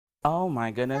Oh my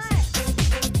goodness.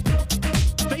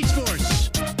 Space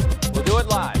Force. We'll do it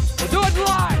live. We'll do it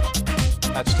live.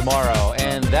 That's tomorrow.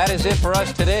 And that is it for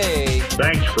us today.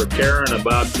 Thanks for caring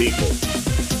about people.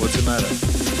 What's the matter?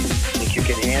 Think you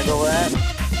can handle that?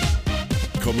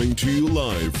 Coming to you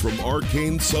live from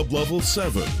Arcane Sublevel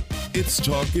 7, it's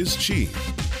Talk is Cheap.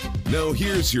 Now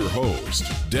here's your host,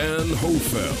 Dan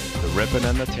Hofeld. The ripping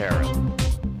and the tearing.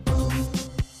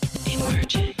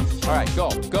 All right, go.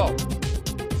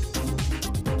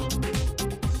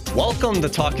 Welcome to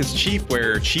Talk is Cheap,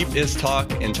 where cheap is talk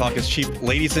and talk is cheap.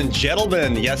 Ladies and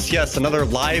gentlemen, yes, another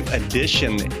live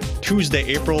edition, Tuesday,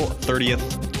 April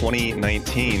 30th,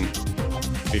 2019.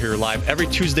 We're here live every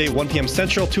Tuesday, 1 p.m.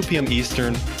 Central, 2 p.m.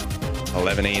 Eastern,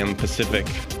 11 a.m. Pacific.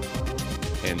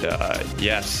 And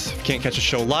yes, if you can't catch a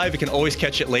show live, you can always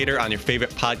catch it later on your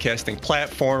favorite podcasting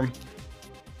platform.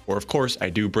 Or, of course, I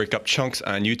do break up chunks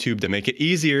on YouTube to make it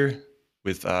easier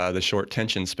with the short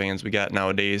attention spans we got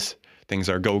nowadays. Things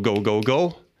are go.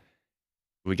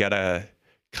 We got to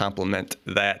compliment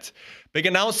that. Big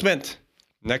announcement.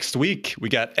 Next week, we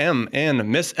got M and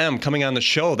Miss M coming on the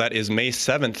show. That is May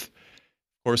 7th. Of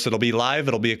course, it'll be live.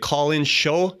 It'll be a call-in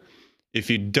show. If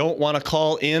you don't want to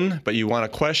call in, but you want a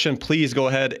question, please go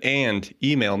ahead and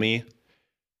email me,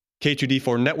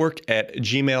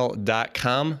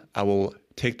 k2d4network@gmail.com. I will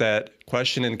take that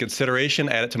question into consideration,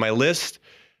 add it to my list.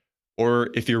 Or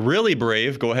if you're really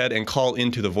brave, go ahead and call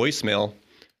into the voicemail,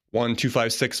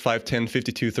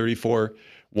 1-256-510-5234,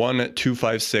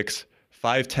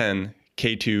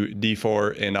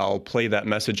 1-256-510-K2D4, and I'll play that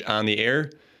message on the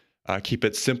air. Keep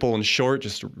it simple and short,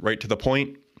 just right to the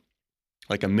point,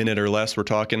 like a minute or less we're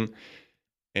talking.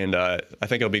 And I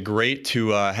think it'll be great to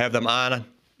have them on.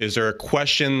 Is there a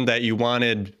question that you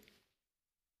wanted,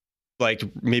 like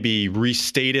maybe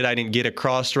restated, I didn't get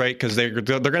across right? Because they're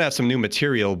going to have some new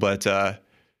material, but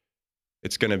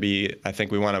it's going to be, I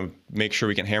think we want to make sure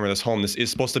we can hammer this home. This is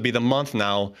supposed to be the month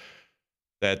now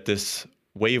that this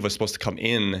wave was supposed to come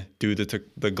in due to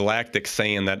the Galactic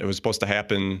saying that it was supposed to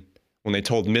happen when they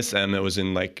told Miss M. It was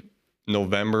in like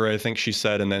November, I think she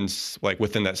said, and then like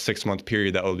within that 6-month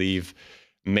period that will leave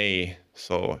May.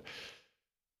 So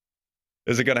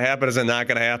is it going to happen? Is it not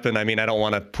going to happen? I mean, I don't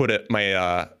want to put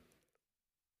my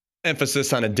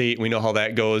emphasis on a date. We know how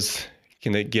that goes.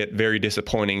 Can it get very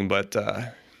disappointing? But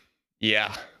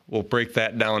yeah, we'll break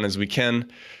that down as we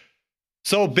can.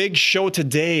 So big show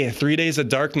today, 3 Days of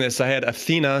Darkness. I had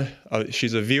Athena,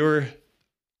 she's a viewer,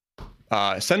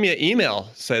 send me an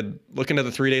email, said, look into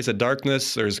the 3 Days of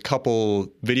Darkness. There's a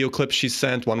couple video clips she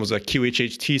sent. One was a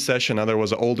QHHT session. Another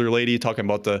was an older lady talking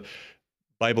about the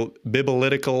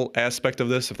biblical aspect of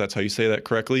this, if that's how you say that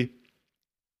correctly.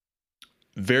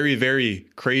 Very, very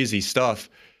crazy stuff.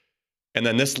 And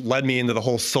then this led me into the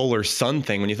whole solar sun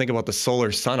thing. When you think about the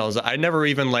solar sun, I never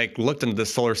even like looked into the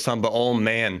solar sun, but oh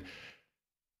man,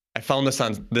 I found this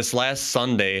on this last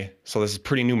Sunday. So this is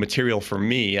pretty new material for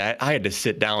me. I had to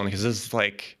sit down because this is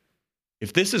like,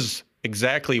 if this is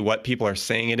exactly what people are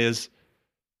saying it is,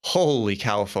 holy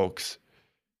cow, folks,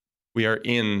 we are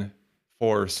in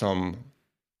for some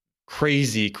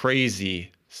crazy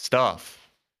stuff.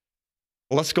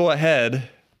 Well, let's go ahead.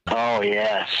 Oh,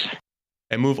 yes.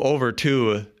 And move over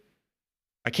to,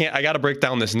 I got to break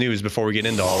down this news before we get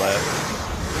into all that.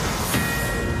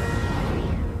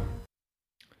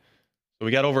 So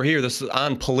we got over here, this is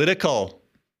on Political.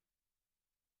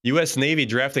 U.S. Navy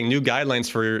drafting new guidelines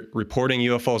for reporting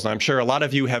UFOs. Now, I'm sure a lot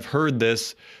of you have heard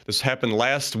this. This happened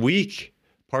last week.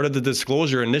 Part of the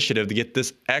disclosure initiative to get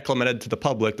this acclimated to the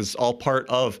public. This is all part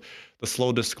of the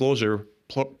slow disclosure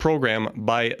program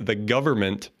by the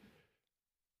government.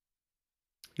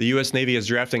 The U.S. Navy is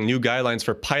drafting new guidelines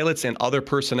for pilots and other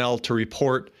personnel to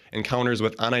report encounters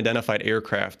with unidentified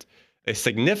aircraft, a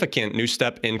significant new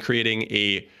step in creating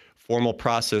a formal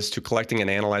process to collecting and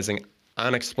analyzing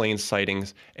unexplained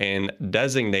sightings and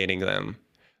designating them.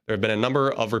 There have been a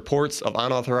number of reports of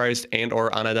unauthorized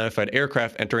and/or unidentified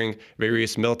aircraft entering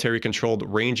various military-controlled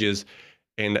ranges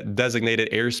and designated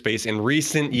airspace in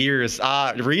recent years.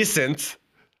 Recent?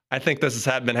 I think this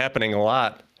has been happening a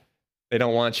lot. They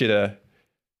don't want you to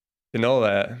know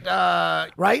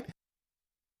that. Right?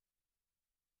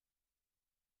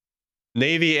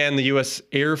 Navy and the U.S.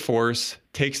 Air Force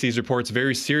takes these reports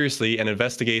very seriously and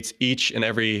investigates each and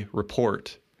every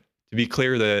report. To be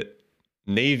clear, the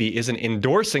Navy isn't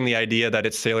endorsing the idea that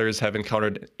its sailors have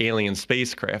encountered alien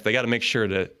spacecraft. They got to make sure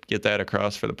to get that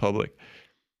across for the public.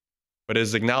 But it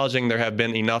is acknowledging there have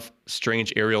been enough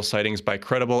strange aerial sightings by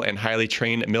credible and highly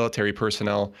trained military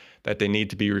personnel that they need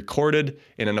to be recorded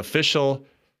in an official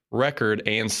record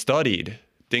and studied.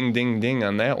 Ding, ding, ding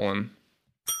on that one.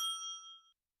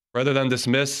 rather than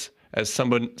dismiss as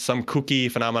some kooky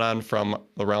phenomenon from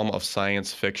the realm of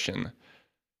science fiction.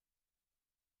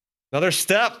 Another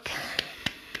step.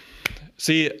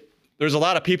 See, there's a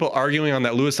lot of people arguing on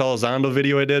that Luis Elizondo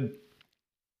video I did.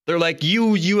 They're like,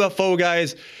 you UFO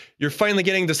guys, you're finally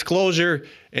getting disclosure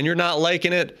and you're not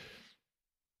liking it.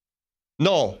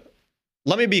 No,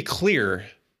 let me be clear.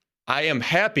 I am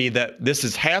happy that this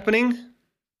is happening,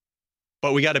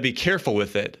 but we got to be careful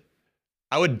with it.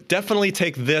 I would definitely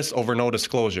take this over no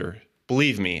disclosure.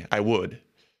 Believe me, I would.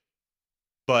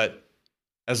 But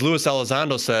as Luis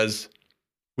Elizondo says,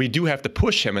 we do have to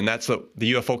push him, and that's what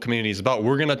the UFO community is about.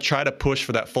 We're going to try to push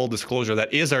for that full disclosure.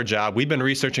 That is our job. We've been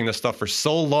researching this stuff for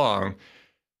so long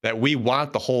that we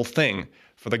want the whole thing.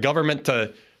 For the government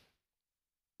to...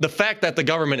 The fact that the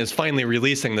government is finally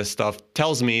releasing this stuff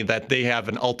tells me that they have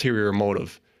an ulterior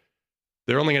motive.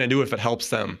 They're only going to do it if it helps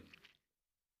them.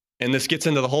 And this gets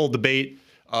into the whole debate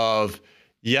of,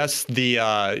 yes, you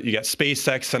got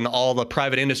SpaceX and all the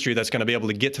private industry that's going to be able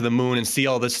to get to the moon and see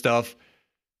all this stuff.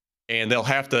 And they'll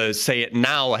have to say it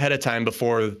now ahead of time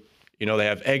before, they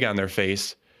have egg on their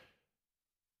face.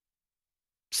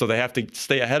 So they have to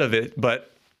stay ahead of it.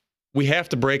 But we have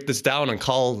to break this down and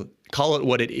call it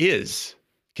what it is.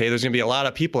 Okay, there's going to be a lot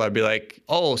of people that'd be like,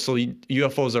 oh, so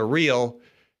UFOs are real.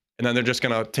 And then they're just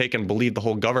going to take and believe the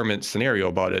whole government scenario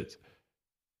about it.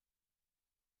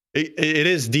 It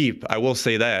is deep, I will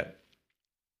say that.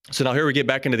 So now here we get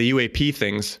back into the UAP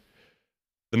things.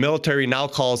 The military now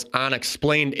calls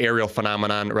unexplained aerial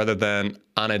phenomenon rather than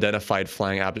unidentified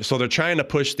flying object. So they're trying to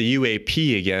push the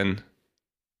UAP again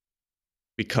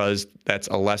because that's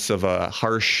a less of a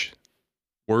harsh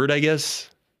word, I guess.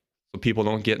 So people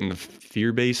don't get into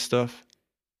fear-based stuff.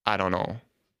 I don't know.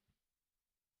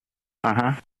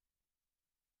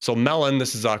 So Mellon,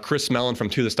 this is Chris Mellon from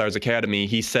To the Stars Academy.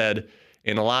 He said,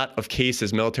 in a lot of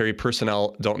cases, military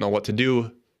personnel don't know what to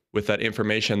do with that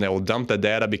information. They will dump the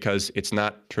data because it's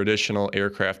not traditional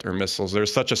aircraft or missiles.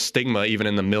 There's such a stigma even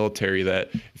in the military that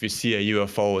if you see a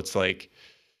UFO, it's like,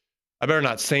 I better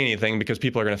not say anything because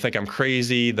people are going to think I'm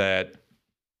crazy. But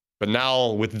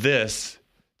now with this,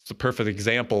 it's a perfect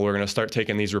example. We're going to start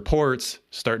taking these reports,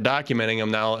 start documenting them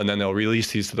now, and then they'll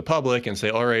release these to the public and say,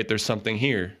 all right, there's something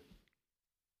here.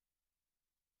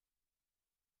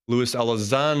 Luis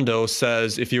Elizondo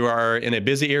says, if you are in a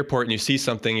busy airport and you see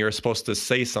something, you're supposed to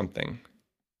say something.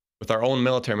 With our own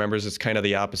military members, it's kind of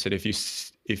the opposite.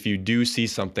 If you do see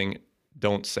something,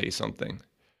 don't say something.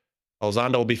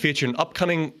 Elizondo will be featured in an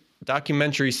upcoming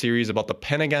documentary series about the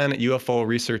Pentagon UFO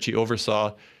research he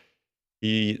oversaw.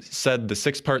 He said the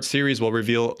 6-part series will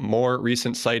reveal more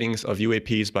recent sightings of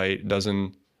UAPs by a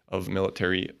dozen of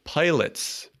military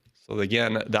pilots. So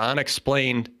again, the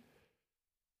unexplained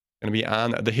going to be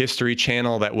on the History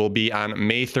Channel. That will be on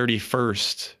May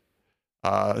 31st.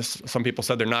 Some people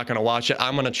said they're not going to watch it.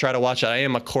 I'm going to try to watch it. I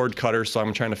am a cord cutter, so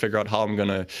I'm trying to figure out how I'm going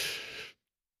to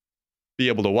be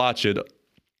able to watch it.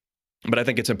 But I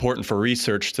think it's important for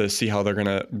research to see how they're going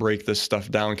to break this stuff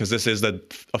down, because this is the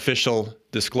official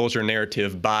disclosure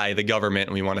narrative by the government,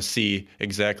 and we want to see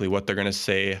exactly what they're going to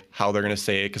say, how they're going to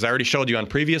say it. Because I already showed you on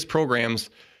previous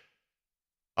programs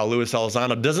how Luis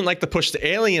Elizondo doesn't like to push the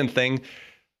alien thing.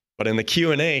 But in the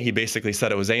Q&A, he basically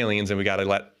said it was aliens, and we got to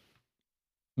let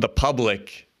the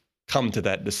public come to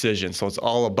that decision. So it's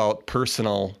all about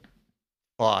personal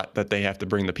thought that they have to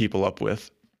bring the people up with.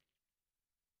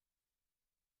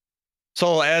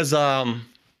 So as I'll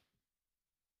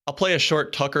play a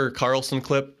short Tucker Carlson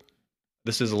clip.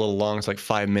 This is a little long. It's like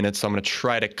 5 minutes. So I'm going to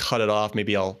try to cut it off.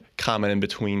 Maybe I'll comment in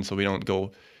between so we don't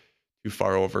go too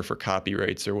far over for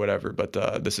copyrights or whatever. But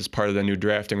this is part of the new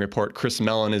drafting report. Chris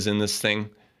Mellon is in this thing.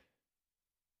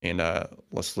 And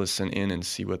let's listen in and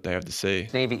see what they have to say.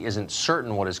 The Navy isn't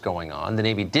certain what is going on. The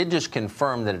Navy did just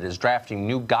confirm that it is drafting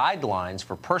new guidelines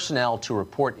for personnel to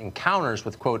report encounters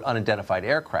with, quote, unidentified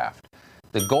aircraft.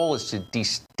 The goal is to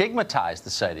destigmatize the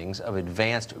sightings of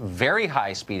advanced, very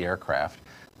high-speed aircraft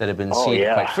that have been seen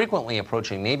quite frequently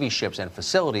approaching Navy ships and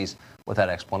facilities without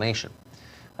explanation.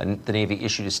 The Navy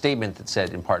issued a statement that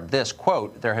said, in part, this,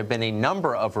 quote, there have been a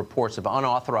number of reports of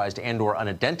unauthorized and or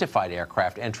unidentified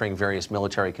aircraft entering various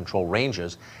military control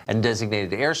ranges and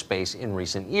designated airspace in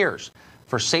recent years.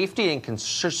 For safety and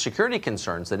security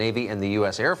concerns, the Navy and the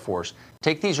U.S. Air Force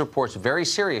take these reports very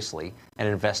seriously and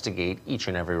investigate each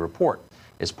and every report.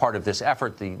 As part of this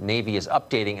effort, the Navy is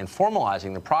updating and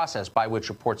formalizing the process by which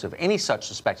reports of any such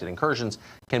suspected incursions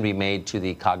can be made to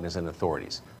the cognizant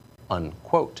authorities,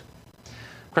 unquote.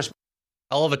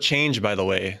 Hell of a change, by the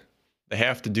way. They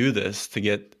have to do this to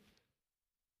get,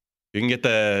 you can get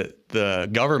the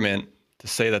government to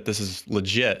say that this is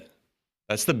legit.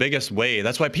 That's the biggest way.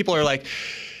 That's why people are like,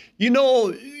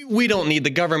 we don't need the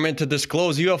government to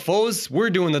disclose UFOs.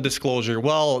 We're doing the disclosure.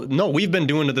 Well, no, we've been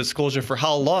doing the disclosure for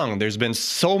how long? There's been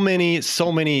so many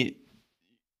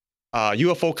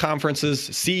UFO conferences,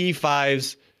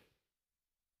 CE5s,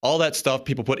 all that stuff.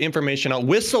 People put information out.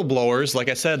 Whistleblowers, like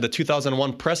I said, the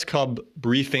 2001 Press Club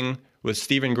briefing with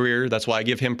Stephen Greer. That's why I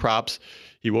give him props.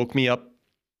 He woke me up,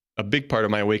 a big part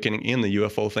of my awakening in the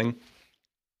UFO thing.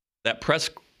 That Press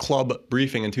Club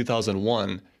briefing in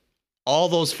 2001, all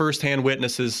those firsthand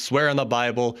witnesses swear on the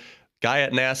Bible. Guy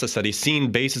at NASA said he's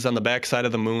seen bases on the backside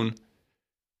of the moon.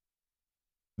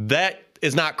 That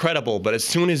is not credible, but as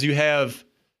soon as you have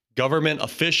government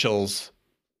officials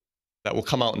that will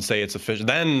come out and say it's official,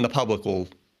 then the public will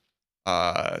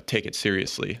take it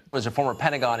seriously. As a former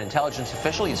Pentagon intelligence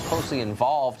official, he's closely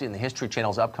involved in the History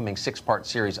Channel's upcoming 6-part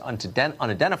series,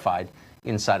 Unidentified,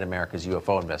 Inside America's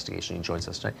UFO Investigation. He joins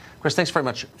us tonight. Chris, thanks very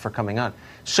much for coming on.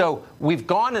 So we've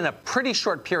gone in a pretty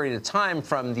short period of time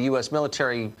from the U.S.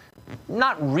 military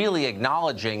not really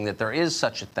acknowledging that there is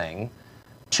such a thing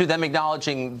to them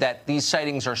acknowledging that these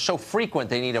sightings are so frequent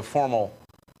they need a formal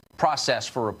process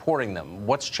for reporting them.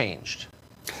 What's changed?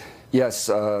 Yes,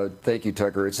 thank you,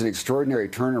 Tucker. It's an extraordinary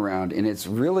turnaround, and it's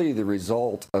really the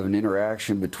result of an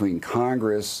interaction between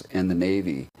Congress and the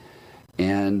Navy.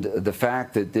 And the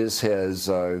fact that this has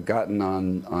gotten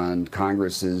on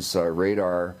Congress's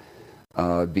radar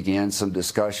began some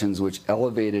discussions which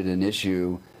elevated an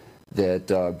issue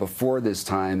that before this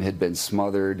time had been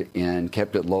smothered and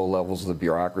kept at low levels of the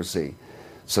bureaucracy.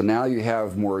 So now you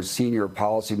have more senior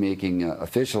policymaking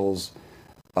officials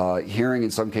hearing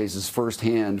in some cases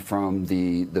firsthand from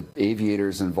the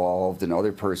aviators involved and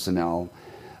other personnel.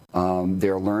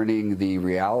 They're learning the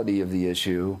reality of the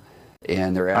issue,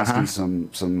 and they're asking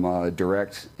some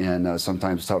direct and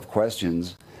sometimes tough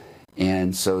questions.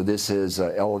 And so this has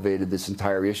elevated this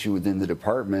entire issue within the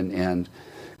department, and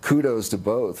kudos to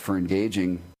both for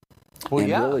engaging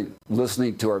really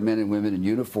listening to our men and women in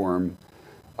uniform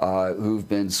who've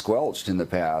been squelched in the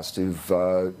past, who've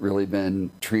really been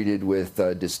treated with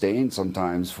disdain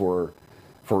sometimes for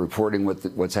reporting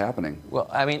what's happening. Well,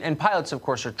 I mean, and pilots, of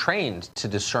course, are trained to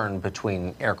discern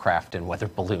between aircraft and weather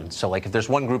balloons. So, like, if there's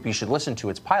one group you should listen to,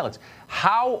 it's pilots.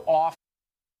 How often...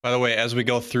 By the way, as we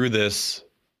go through this,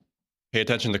 pay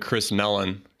attention to Chris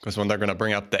Mellon, because when they're going to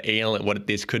bring up the alien, what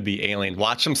these could be alien,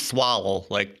 watch him swallow.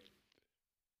 Like,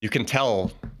 you can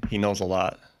tell he knows a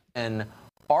lot. And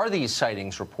are these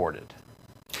sightings reported?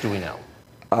 Do we know?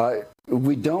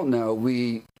 We don't know.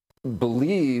 We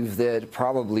believe that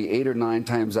probably 8 or 9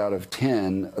 times out of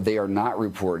 10, they are not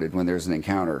reported when there's an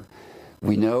encounter.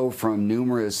 We know from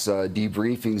numerous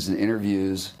debriefings and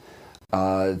interviews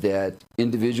that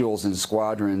individuals in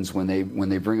squadrons, when they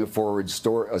bring a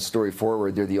story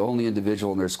forward, they're the only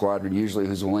individual in their squadron usually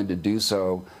who's willing to do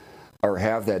so or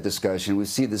have that discussion. We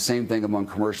see the same thing among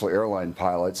commercial airline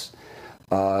pilots.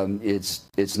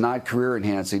 It's not career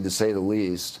enhancing, to say the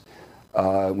least.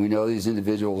 We know these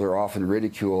individuals are often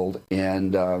ridiculed,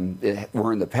 and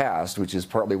were in the past, which is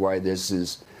partly why this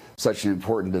is such an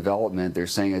important development. They're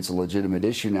saying it's a legitimate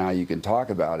issue now. You can talk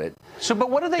about it. So, but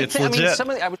what do they think?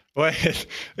 I mean, Wait,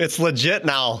 it's legit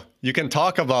now. You can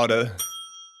talk about it.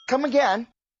 Come again.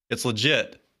 It's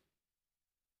legit.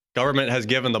 Government has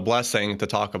given the blessing to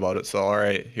talk about it. So, all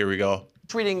right, here we go.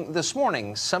 Reading this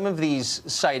morning, some of these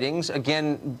sightings,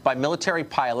 again, by military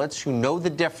pilots who know the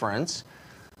difference,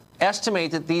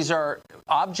 estimate that these are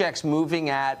objects moving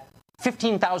at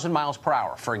 15,000 miles per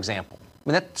hour, for example. I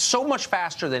mean, that's so much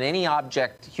faster than any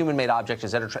object, human-made object,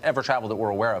 has ever traveled that we're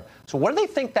aware of. So what do they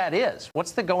think that is?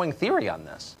 What's the going theory on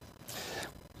this?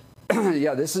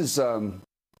 Yeah, this is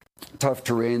tough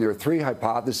terrain. There are 3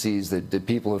 hypotheses that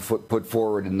people have put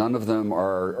forward, and none of them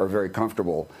are very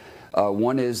comfortable.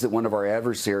 One is that one of our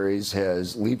adversaries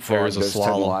has leapfrogged us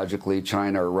technologically,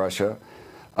 China or Russia.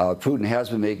 Putin has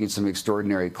been making some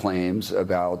extraordinary claims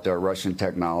about Russian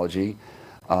technology.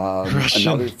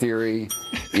 Another theory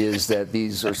is that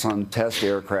these are some test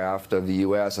aircraft of the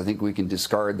U.S. I think we can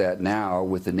discard that now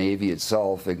with the Navy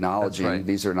itself acknowledging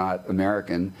these are not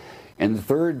American. And the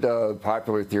third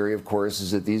popular theory, of course,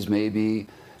 is that these may be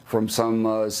from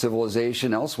some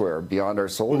civilization elsewhere beyond our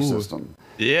solar system.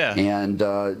 Yeah. And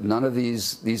none of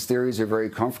these theories are very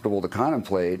comfortable to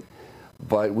contemplate,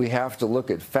 but we have to look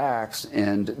at facts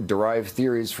and derive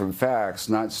theories from facts,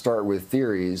 not start with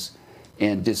theories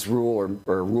and disrule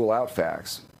or rule out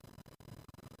facts.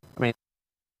 I mean,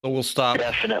 so we'll stop.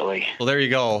 Definitely. Well, there you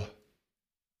go.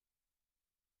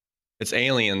 It's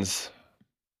aliens,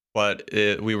 but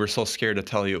we were so scared to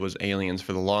tell you it was aliens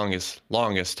for the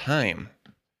longest time.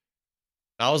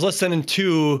 I was listening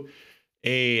to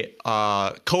a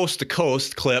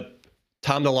coast-to-coast clip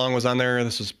Tom DeLonge was on there.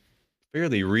 This was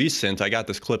fairly recent. I got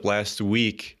this clip last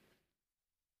week.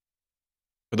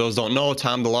 For those who don't know,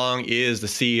 Tom DeLonge is the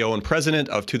CEO and president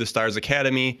of To the Stars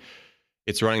Academy.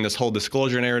 It's running this whole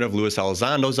disclosure narrative. Luis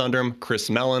Elizondo's under him. Chris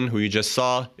Mellon, who you just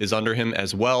saw, is under him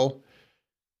as well.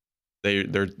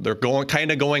 They're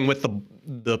going with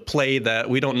the play that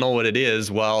we don't know what it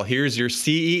is. Well, here's your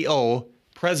CEO,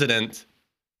 president,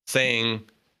 saying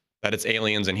that it's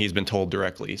aliens, and he's been told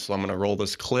directly. So I'm going to roll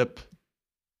this clip.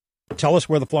 Tell us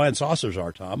where the flying saucers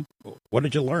are, Tom. What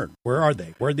did you learn? Where are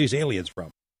they? Where are these aliens from?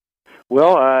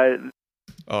 Well,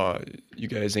 you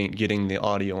guys ain't getting the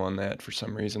audio on that for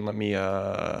some reason. Let me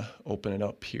open it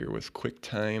up here with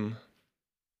QuickTime.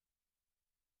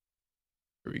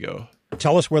 Here we go.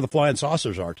 Tell us where the flying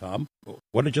saucers are, Tom.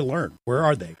 What did you learn? Where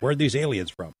are they? Where are these aliens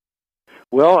from?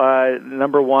 well,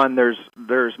 number one,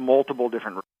 there's multiple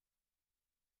different.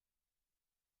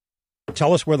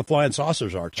 Tell us where the flying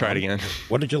saucers are, Tom. Try it again.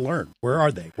 What did you learn? Where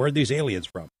are they? Where are these aliens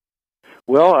from?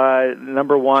 Well,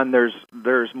 number one,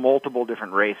 there's multiple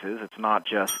different races. It's not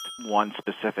just one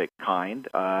specific kind,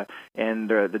 and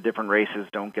the different races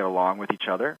don't get along with each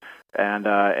other,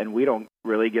 and we don't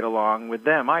really get along with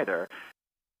them either.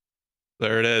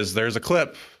 There it is. There's a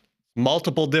clip.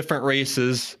 Multiple different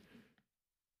races.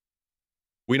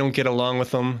 We don't get along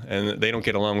with them, and they don't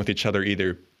get along with each other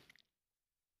either.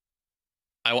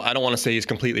 I don't want to say he's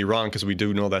completely wrong, because we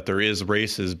do know that there is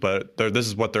races, but this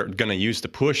is what they're going to use to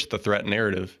push the threat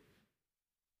narrative.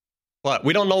 But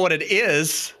we don't know what it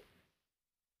is.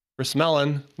 Chris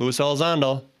Mellon, Luis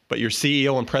Elizondo, but your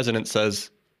CEO and president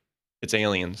says it's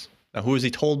aliens. Now, who is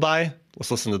he told by? Let's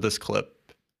listen to this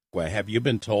clip. Well, have you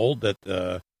been told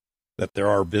that that there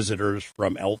are visitors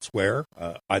from elsewhere,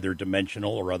 either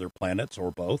dimensional or other planets or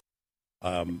both?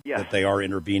 Yes. That they are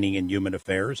intervening in human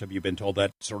affairs? Have you been told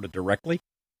that sort of directly?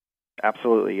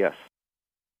 Absolutely, yes.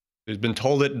 He's been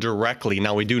told it directly.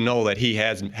 Now, we do know that he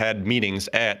has had meetings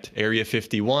at Area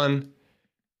 51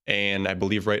 and I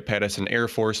believe Wright-Patterson Air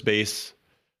Force Base.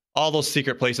 All those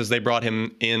secret places, they brought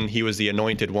him in. He was the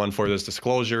anointed one for this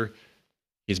disclosure.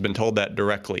 He's been told that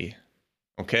directly.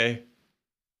 Okay?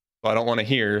 So I don't want to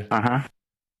hear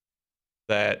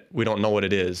that we don't know what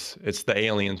it is. It's the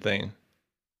alien thing.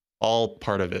 All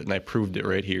part of it, and I proved it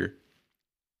right here.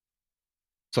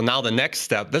 So now the next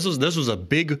step, this was a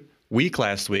big week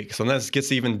last week, so this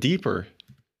gets even deeper.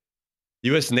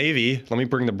 U.S. Navy, let me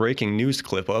bring the breaking news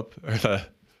clip up, or the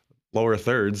lower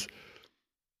thirds.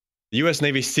 The U.S.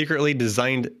 Navy secretly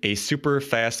designed a super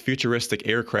fast futuristic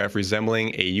aircraft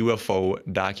resembling a UFO,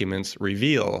 documents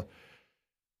reveal.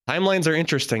 Timelines are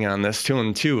interesting on this,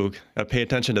 too. Gotta pay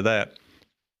attention to that.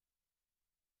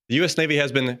 The U.S. Navy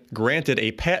has been granted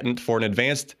a patent for an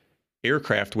advanced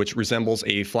aircraft which resembles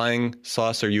a flying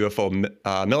saucer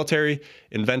UFO. Military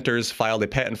inventors filed a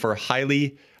patent for a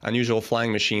highly unusual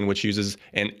flying machine which uses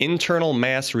an internal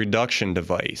mass reduction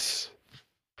device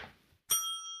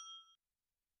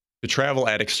to travel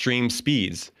at extreme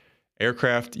speeds.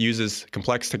 Aircraft uses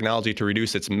complex technology to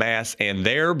reduce its mass and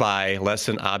thereby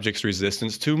lessen objects'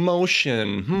 resistance to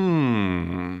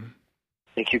motion.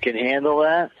 Think you can handle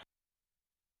that?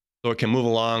 So it can move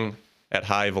along at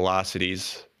high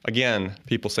velocities. Again,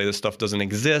 people say this stuff doesn't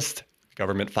exist. The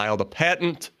government filed a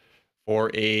patent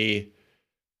for a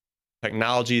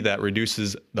technology that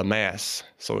reduces the mass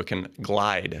so it can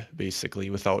glide,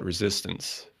 basically, without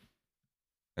resistance.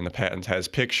 And the patent has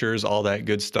pictures, all that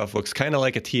good stuff. Looks kind of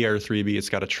like a TR-3B. It's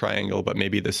got a triangle, but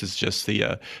maybe this is just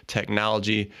the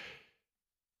technology.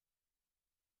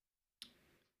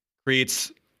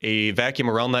 Creates a vacuum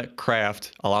around that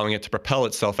craft, allowing it to propel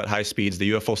itself at high speeds.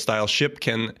 The UFO-style ship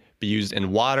can be used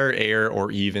in water, air,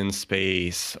 or even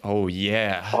space. Oh,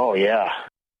 yeah. Oh, yeah.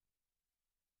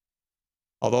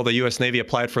 Although the U.S. Navy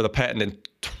applied for the patent in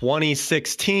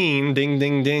 2016, ding,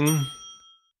 ding, ding.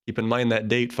 Keep in mind that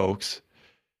date, folks.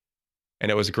 And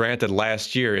it was granted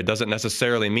last year. It doesn't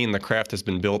necessarily mean the craft has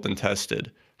been built and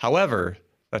tested. However,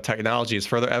 the technology is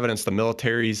further evidence the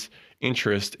military's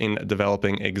interest in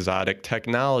developing exotic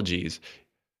technologies.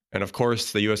 And of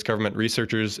course, the U.S. government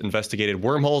researchers investigated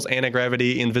wormholes,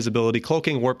 anti-gravity, invisibility,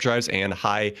 cloaking, warp drives, and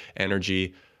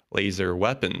high-energy laser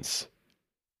weapons.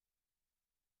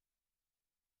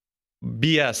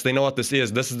 BS, they know what this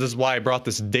is. This is why I brought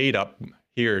this date up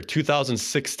here.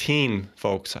 2016,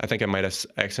 folks. I think I might have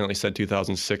accidentally said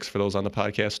 2006 for those on the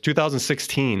podcast.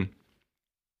 2016.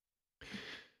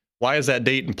 Why is that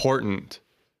date important?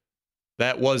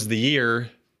 That was the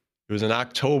year, it was in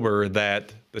October,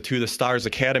 that the To the Stars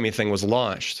Academy thing was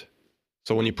launched.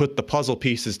 So when you put the puzzle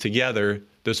pieces together,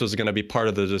 this was going to be part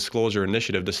of the disclosure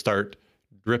initiative to start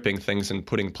dripping things and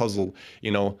putting puzzle,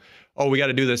 oh, we got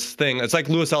to do this thing. It's like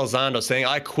Luis Elizondo saying,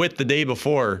 I quit the day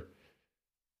before.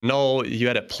 No, you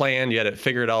had it planned. You had it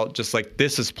figured out, just like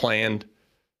this is planned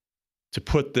to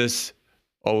put this.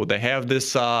 Oh, they have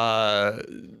this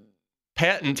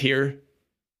patent here.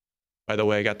 By the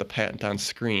way, I got the patent on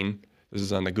screen. This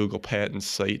is on the Google Patents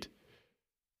site.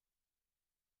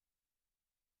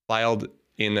 Filed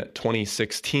in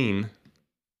 2016.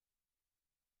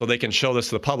 So they can show this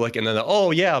to the public, and then, oh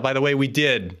yeah, by the way, we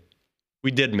did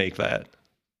make that.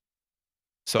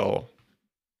 So,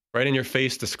 right in your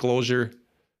face disclosure,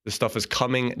 this stuff is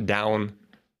coming down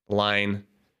the line.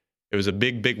 It was a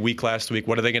big, big week last week.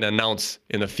 What are they going to announce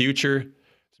in the future?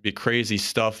 It's be crazy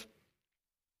stuff.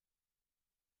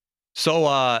 So,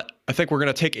 I think we're going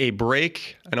to take a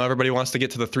break. I know everybody wants to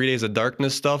get to the 3 Days of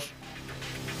Darkness stuff.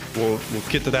 We'll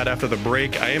get to that after the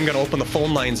break. I am going to open the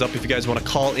phone lines up if you guys want to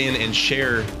call in and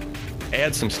share,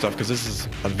 add some stuff, because this is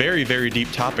a very, very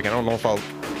deep topic. I don't know if I'll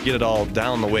get it all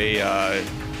down the way, I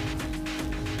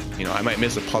might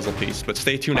miss a puzzle piece, but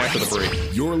stay tuned after the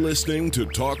break. You're listening to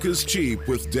Talk is Cheap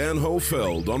with Dan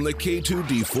Hofeld on the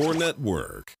K2D4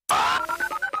 network.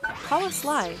 Call us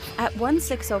live at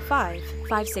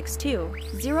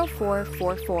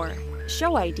 1-605-562-0444.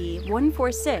 Show ID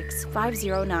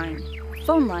 146509.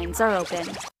 Phone lines are open.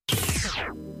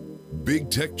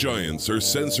 Big tech giants are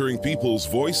censoring people's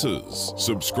voices.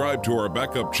 Subscribe to our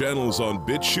backup channels on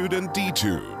BitChute and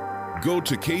DTube. Go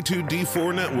to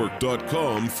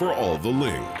K2D4network.com for all the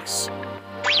links.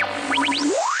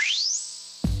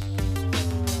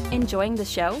 Enjoying the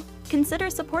show?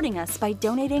 Consider supporting us by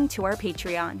donating to our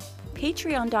Patreon.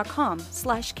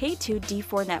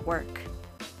 Patreon.com/K2D4network.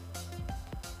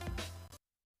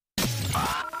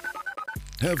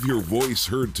 Have your voice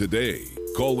heard today.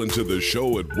 Call into the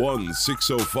show at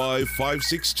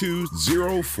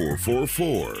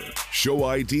 1-605-562-0444. Show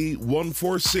ID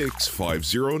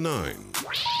 146509.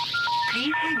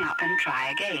 Please hang up and try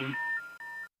again.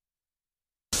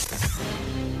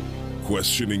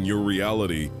 Questioning your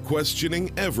reality,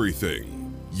 questioning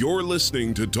everything. You're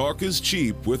listening to Talk is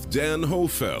Cheap with Dan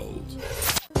Hofeld.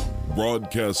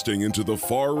 Broadcasting into the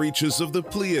far reaches of the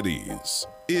Pleiades,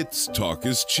 it's Talk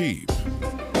is Cheap.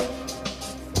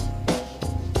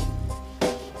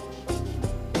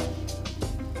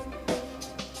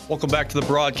 Welcome back to the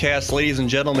broadcast, ladies and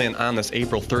gentlemen, on this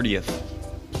April 30th,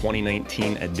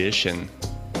 2019 edition.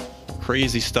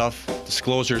 Crazy stuff,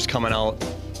 disclosures coming out,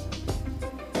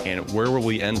 and where will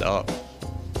we end up?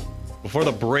 Before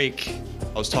the break,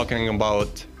 I was talking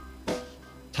about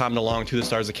Tom DeLonge to the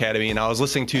Stars Academy, and I was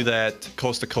listening to that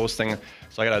Coast to Coast thing,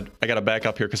 so I gotta back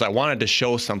up here because I wanted to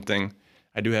show something.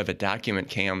 I do have a document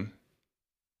cam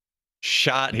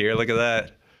shot here. Look at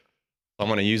that. I'm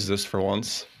gonna use this for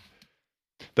once.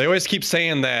 They always keep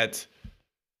saying that,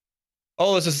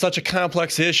 oh, this is such a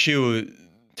complex issue.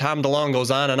 Tom DeLonge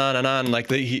goes on and on and on.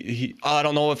 Like, I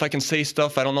don't know if I can say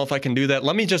stuff. I don't know if I can do that.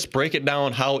 Let me just break it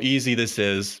down how easy this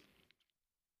is.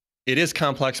 It is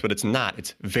complex, but it's not.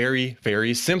 It's very,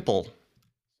 very simple.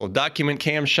 So document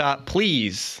cam shot,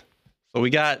 please. So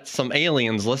we got some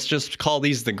aliens. Let's just call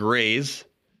these the Greys.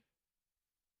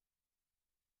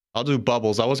 I'll do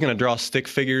bubbles. I was going to draw stick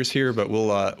figures here, but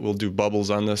we'll do bubbles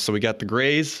on this. So we got the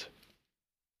Greys.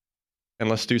 And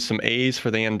let's do some A's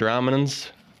for the Andromedans.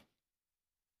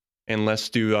 And let's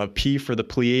do P for the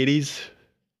Pleiades.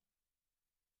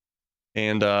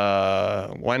 And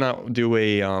why not do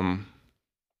a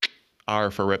R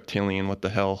for reptilian? What the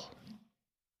hell?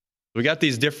 We got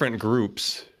these different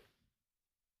groups.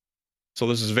 So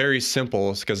this is very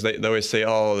simple because they always say,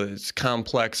 oh, it's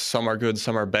complex. Some are good,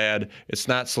 some are bad. It's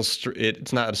not so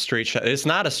it's not a straight shot. It's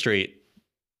not a straight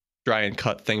dry and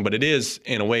cut thing, but it is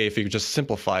in a way if you just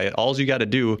simplify it. All you got to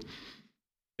do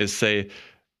is say,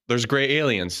 there's gray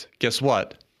aliens. Guess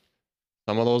what?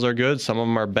 Some of those are good, some of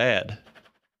them are bad.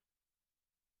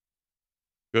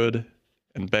 Good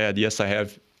and bad. Yes, I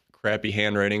have crappy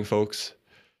handwriting, folks.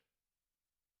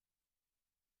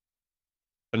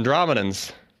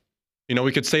 Andromedans. You know,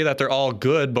 we could say that they're all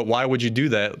good, but why would you do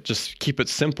that? Just keep it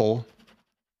simple.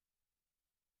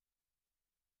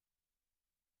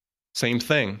 Same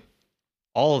thing.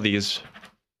 All of these.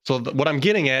 So what I'm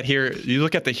getting at here, you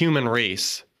look at the human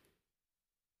race.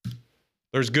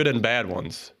 There's good and bad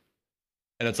ones.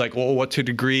 And it's like, well, what to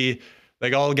degree?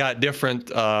 They all got different...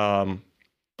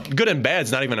 good and bad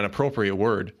is not even an appropriate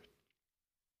word.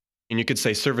 And you could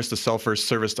say service to self versus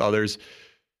service to others.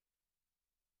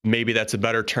 Maybe that's a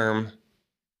better term.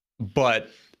 But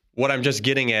what I'm just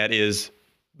getting at is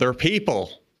they're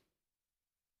people.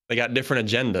 They got different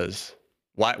agendas.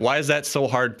 Why is that so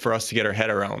hard for us to get our head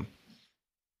around?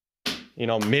 You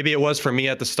know, maybe it was for me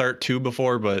at the start too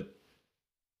before, but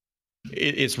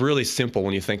It's really simple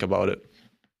when you think about it.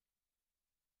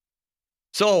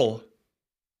 So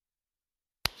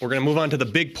we're going to move on to the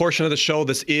big portion of the show.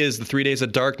 This is the 3 Days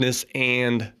of Darkness,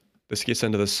 and this gets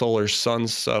into the solar sun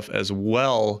stuff as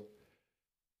well.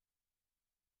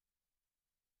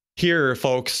 Here,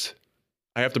 folks,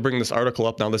 I have to bring this article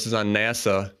up now. This is on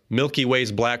NASA. Milky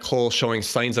Way's black hole showing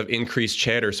signs of increased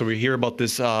chatter. So we hear about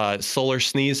this solar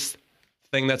sneeze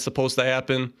thing that's supposed to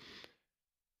happen.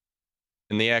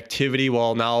 And the activity,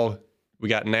 well, now we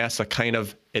got NASA kind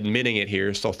of admitting it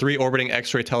here. So 3 orbiting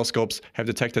X-ray telescopes have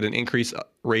detected an increased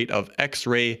rate of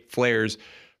X-ray flares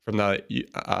from the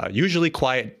usually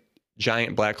quiet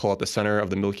giant black hole at the center of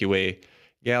the Milky Way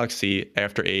galaxy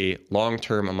after a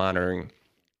long-term monitoring.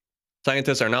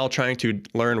 Scientists are now trying to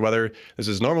learn whether this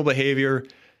is normal behavior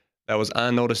that was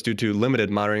on notice due to limited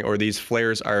monitoring, or these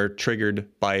flares are triggered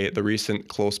by the recent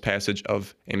close passage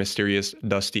of a mysterious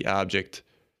dusty object.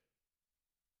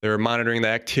 They're monitoring the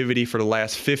activity for the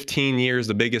last 15 years.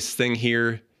 The biggest thing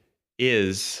here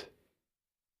is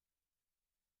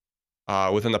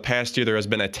within the past year, there has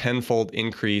been a 10-fold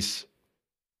increase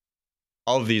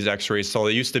of these X-rays. So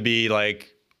it used to be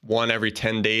like one every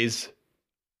 10 days.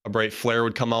 A bright flare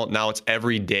would come out. Now it's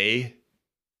every day.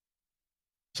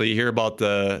 So you hear about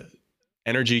the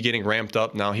energy getting ramped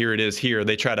up. Now here it is here.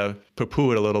 They try to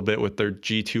poo-poo it a little bit with their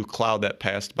G2 cloud that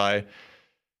passed by.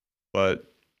 But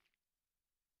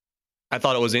I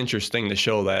thought it was interesting to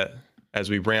show that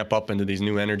as we ramp up into these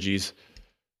new energies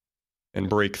and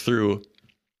break through.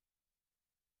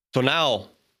 So now,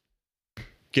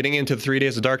 getting into 3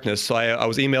 Days of Darkness. So I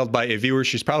was emailed by a viewer.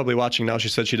 She's probably watching now. She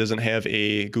said she doesn't have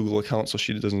a Google account, so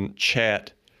she doesn't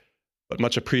chat. But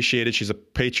much appreciated. She's a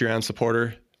Patreon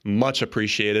supporter. Much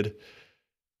appreciated.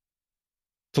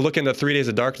 To look into 3 Days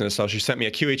of Darkness. So she sent me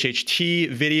a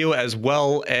QHHT video, as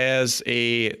well as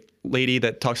a lady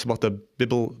that talks about the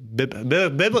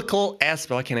biblical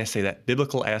aspect. Why can't I say that?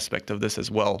 Biblical aspect of this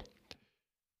as well.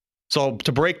 So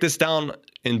to break this down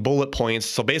in bullet points.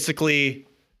 So basically,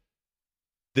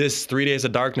 this 3 Days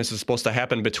of Darkness is supposed to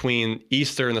happen between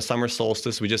Easter and the summer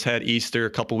solstice. We just had Easter a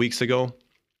couple weeks ago.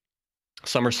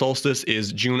 Summer solstice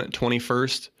is June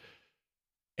 21st.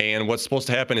 And what's supposed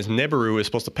to happen is Nibiru is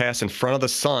supposed to pass in front of the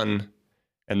sun,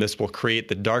 and this will create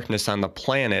the darkness on the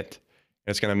planet.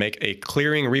 It's going to make a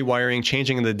clearing, rewiring,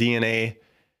 changing the DNA.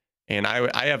 And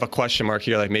I have a question mark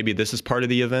here, like maybe this is part of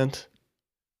the event.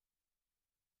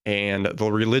 And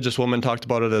the religious woman talked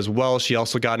about it as well. She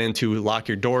also got into lock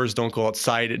your doors, don't go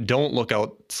outside, don't look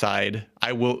outside.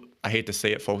 I hate to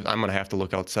say it, folks, I'm going to have to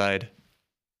look outside.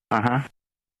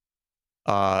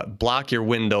 Block your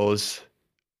windows,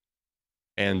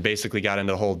 and basically got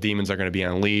into the whole demons are going to be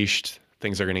unleashed.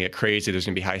 Things are going to get crazy. There's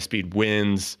going to be high-speed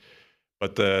winds,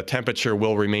 but the temperature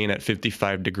will remain at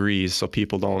 55 degrees, so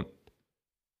people don't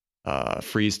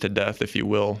freeze to death, if you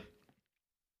will.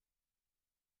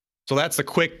 So that's a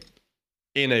quick,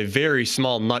 in a very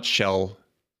small nutshell,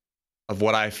 of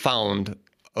what I found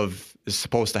is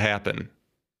supposed to happen.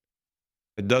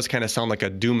 It does kind of sound like a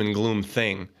doom and gloom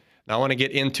thing. Now I want to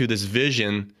get into this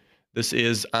vision. This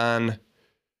is on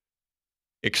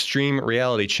Extreme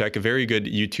Reality Check, a very good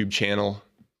YouTube channel.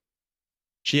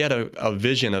 She had a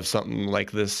vision of something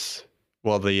like this.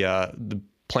 Well, the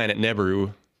planet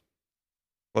Nibiru.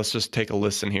 Let's just take a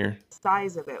listen here.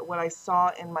 Size of it, what I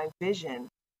saw in my vision,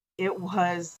 it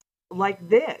was like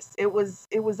this. It was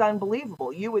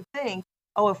unbelievable. You would think,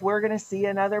 oh, if we're going to see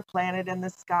another planet in the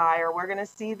sky, or we're going to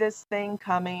see this thing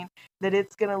coming, that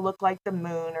it's going to look like the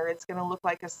moon, or it's going to look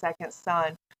like a second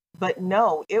sun. But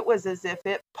no, it was as if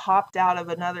it popped out of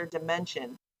another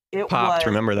dimension. It popped, was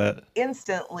remember that.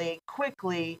 Instantly,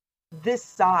 quickly, this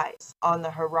size on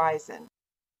the horizon.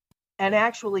 And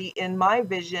actually, in my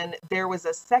vision, there was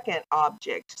a second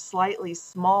object, slightly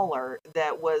smaller,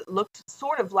 that looked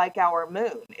sort of like our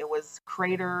moon. It was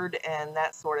cratered and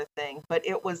that sort of thing, but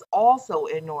it was also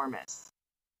enormous.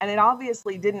 And it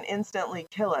obviously didn't instantly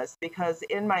kill us, because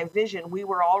in my vision, we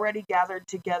were already gathered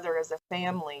together as a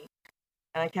family.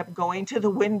 And I kept going to the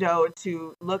window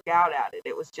to look out at it.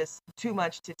 It was just too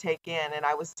much to take in. And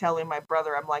I was telling my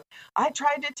brother, I'm like, I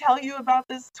tried to tell you about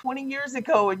this 20 years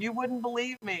ago and you wouldn't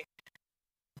believe me.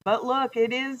 But look,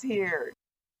 it is here.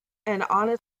 And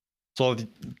honestly. So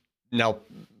now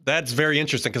that's very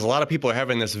interesting, because a lot of people are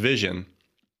having this vision.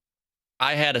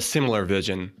 I had a similar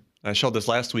vision. I showed this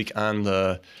last week on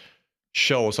the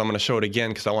show, so I'm going to show it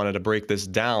again because I wanted to break this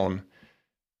down.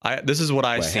 This is what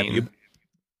I've seen.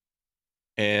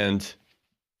 And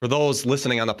for those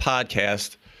listening on the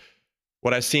podcast,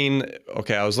 what I've seen,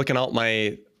 okay, I was looking out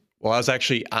I was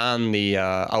actually on the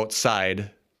outside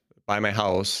by my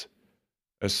house.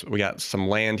 We got some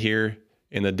land here,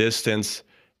 in the distance,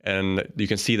 and you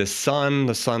can see the sun.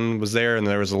 The sun was there, and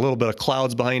there was a little bit of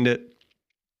clouds behind it.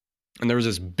 And there was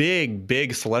this big,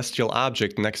 big celestial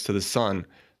object next to the sun,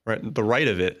 right, the right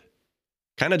of it.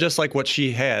 Kind of just like what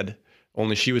she had,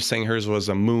 only she was saying hers was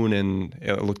a moon and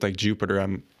it looked like Jupiter.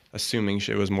 I'm assuming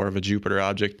it was more of a Jupiter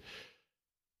object.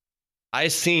 I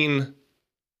seen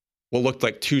what looked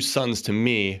like two suns to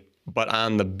me, but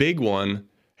on the big one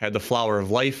had the flower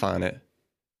of life on it.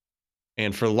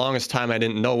 And for the longest time, I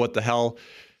didn't know what the hell.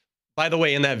 By the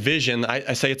way, in that vision,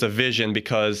 I say it's a vision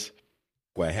because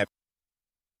it's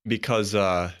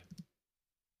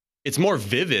more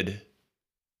vivid.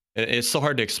 It's so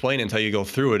hard to explain until you go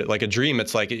through it. Like a dream,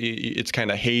 it's like it's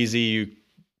kind of hazy.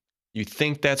 You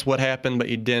think that's what happened, but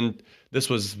you didn't. This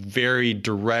was very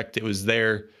direct. It was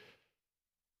there.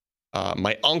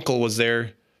 My uncle was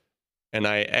there, and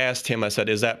I asked him, I said,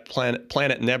 is that planet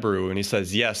Nibiru? And he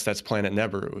says, yes, that's planet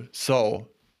Nibiru. So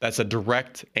that's a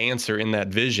direct answer in that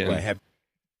vision.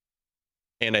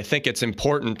 And I think it's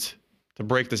important to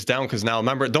break this down because now,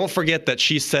 remember, don't forget that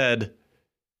she said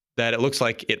that it looks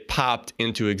like it popped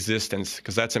into existence,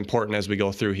 because that's important as we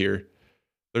go through here.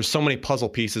 There's so many puzzle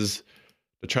pieces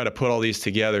to try to put all these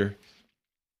together.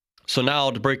 So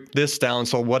now to break this down,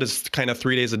 so what is kind of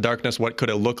 3 days of darkness? What could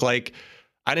it look like?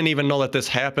 I didn't even know that this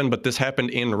happened, but this happened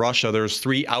in Russia. There was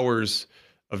 3 hours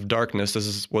of darkness.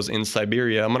 Was in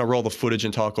Siberia. I'm going to roll the footage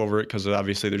and talk over it because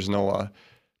obviously there's no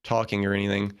talking or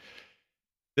anything.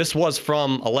 This was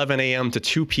from 11 a.m. to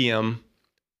 2 p.m.,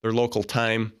 their local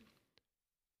time.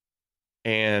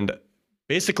 And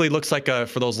basically looks like,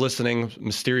 for those listening,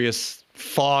 mysterious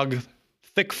fog,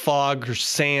 thick fog or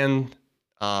sand,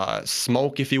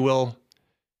 smoke, if you will.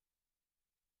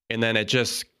 And then it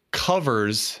just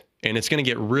covers, and it's going to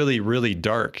get really, really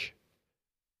dark.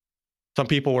 Some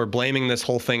people were blaming this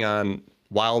whole thing on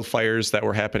wildfires that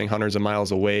were happening hundreds of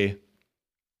miles away.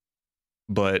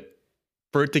 But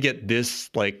for it to get this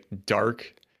like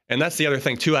dark, and that's the other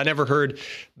thing too, I never heard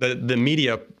the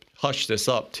media hush this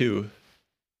up too.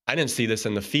 I didn't see this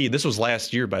in the feed. This was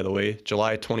last year, by the way,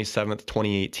 July 27th,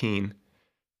 2018.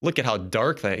 Look at how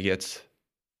dark that gets.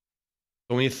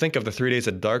 So when you think of the 3 days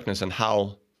of darkness and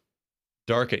how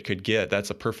dark it could get, that's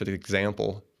a perfect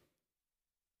example.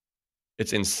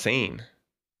 It's insane.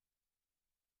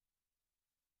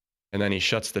 And then he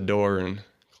shuts the door and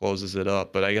closes it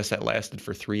up. But I guess that lasted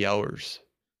for 3 hours.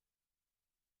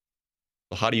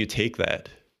 So how do you take that?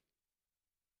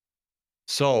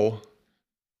 So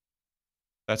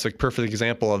that's a perfect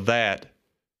example of that.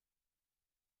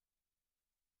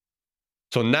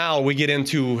 So now we get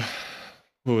into,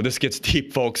 this gets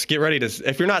deep, folks. Get ready to,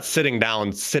 if you're not sitting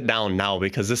down, sit down now,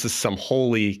 because this is some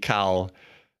holy cow,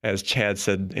 as Chad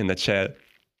said in the chat.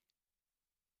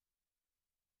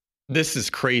 This is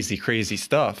crazy, crazy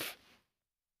stuff.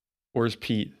 Where's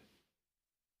Pete?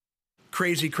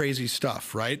 Crazy, crazy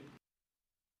stuff, right?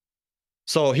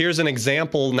 So here's an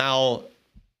example. Now,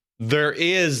 there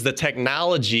is the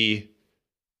technology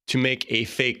to make a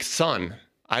fake sun.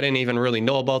 I didn't even really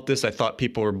know about this. I thought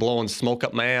people were blowing smoke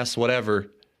up my ass, whatever.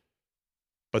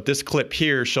 But this clip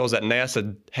here shows that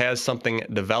NASA has something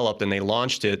developed, and they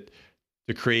launched it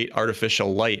to create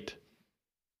artificial light.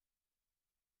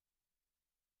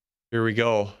 Here we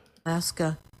go.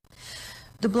 Alaska.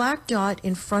 The black dot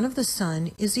in front of the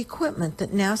sun is equipment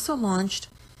that NASA launched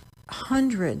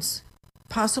hundreds,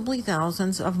 possibly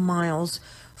thousands of miles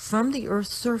from the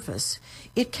Earth's surface.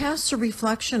 It casts a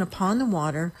reflection upon the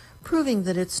water, proving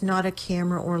that it's not a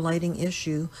camera or lighting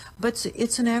issue, but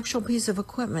it's an actual piece of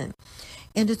equipment,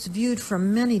 and it's viewed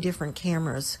from many different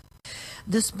cameras.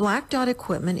 This black dot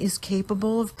equipment is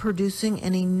capable of producing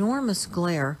an enormous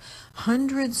glare,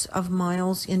 hundreds of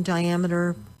miles in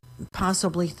diameter,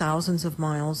 possibly thousands of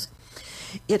miles.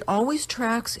 It always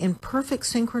tracks in perfect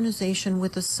synchronization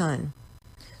with the sun.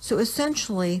 So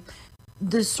essentially,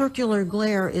 the circular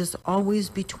glare is always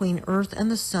between Earth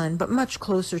and the sun, but much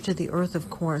closer to the Earth,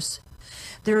 of course.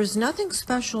 There is nothing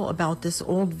special about this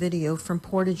old video from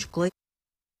Portage Glacier.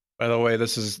 By the way,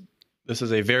 this is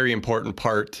a very important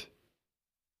part.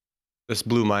 This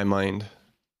blew my mind.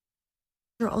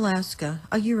 Alaska,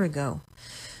 a year ago.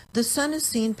 The sun is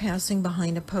seen passing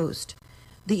behind a post.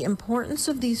 The importance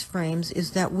of these frames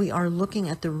is that we are looking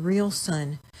at the real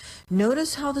sun.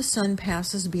 Notice how the sun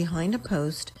passes behind a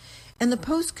post, and the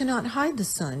post cannot hide the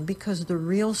sun because the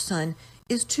real sun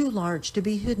is too large to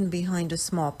be hidden behind a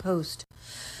small post.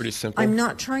 Pretty simple. I'm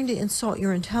not trying to insult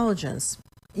your intelligence.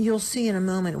 You'll see in a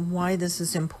moment why this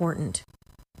is important.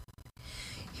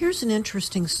 Here's an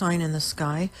interesting sign in the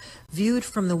sky, viewed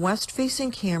from the west-facing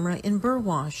camera in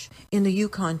Burwash, in the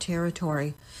Yukon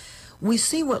Territory. We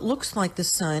see what looks like the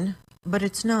sun, but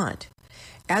it's not.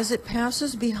 As it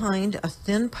passes behind a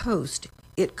thin post,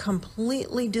 it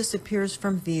completely disappears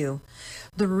from view.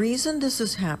 The reason this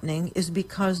is happening is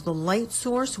because the light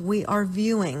source we are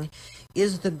viewing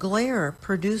is the glare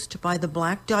produced by the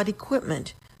black dot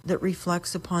equipment that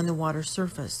reflects upon the water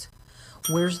surface.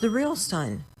 Where's the real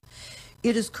sun?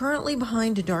 It is currently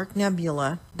behind a dark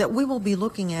nebula that we will be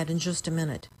looking at in just a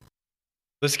minute.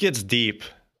 This gets deep.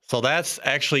 So that's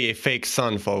actually a fake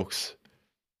sun, folks.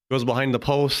 It goes behind the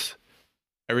post.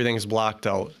 Everything's blocked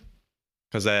out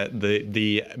because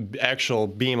the actual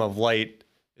beam of light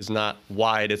is not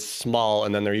wide, it's small,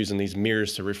 and then they're using these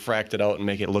mirrors to refract it out and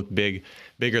make it look bigger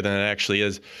than it actually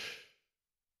is.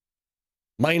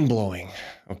 Mind-blowing,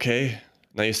 okay?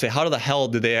 Now you say, how the hell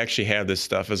do they actually have this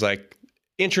stuff? It's like,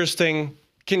 interesting,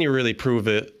 can you really prove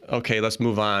it? Okay, let's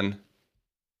move on.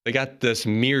 They got this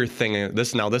mirror thing,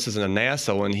 this isn't a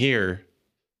NASA one here,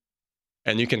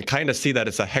 and you can kind of see that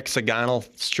it's a hexagonal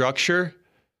structure,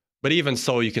 but even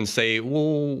so, you can say,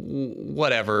 well,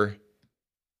 whatever.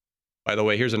 By the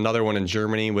way, here's another one in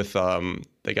Germany with,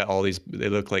 they got all these, they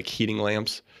look like heating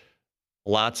lamps.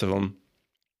 Lots of them.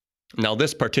 Now,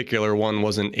 this particular one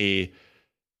wasn't a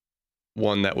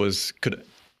one that could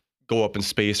go up in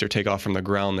space or take off from the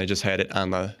ground. They just had it on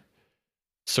the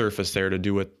surface there to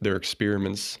do their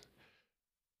experiments.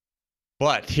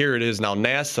 But here it is now,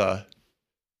 NASA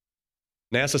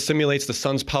simulates the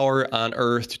sun's power on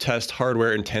Earth to test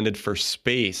hardware intended for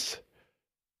space.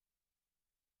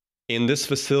 In this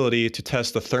facility to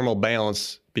test the thermal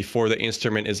balance before the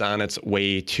instrument is on its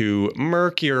way to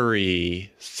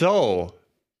Mercury. So,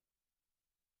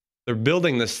 they're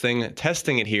building this thing,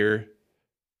 testing it here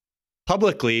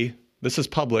publicly. This is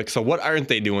public, so what aren't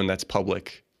they doing that's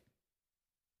public?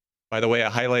 By the way, I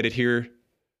highlighted here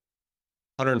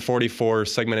 144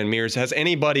 segmented mirrors. Has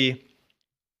anybody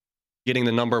getting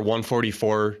the number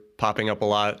 144 popping up a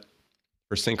lot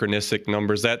for synchronistic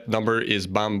numbers? That number is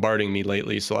bombarding me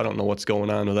lately, so I don't know what's going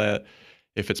on with that.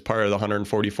 If it's part of the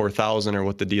 144,000 or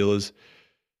what the deal is.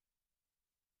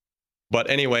 But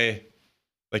anyway,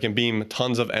 they can beam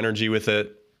tons of energy with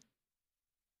it,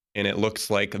 and it looks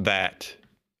like that.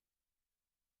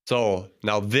 So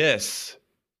now this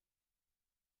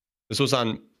was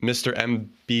on Mr.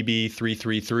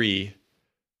 MBB333.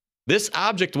 This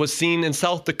object was seen in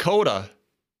South Dakota.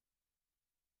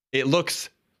 It looks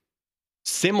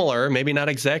similar, maybe not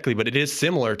exactly, but it is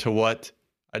similar to what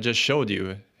I just showed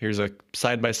you. Here's a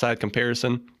side-by-side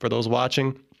comparison for those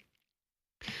watching.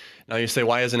 Now you say,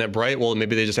 why isn't it bright? Well,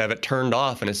 maybe they just have it turned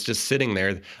off and it's just sitting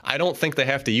there. I don't think they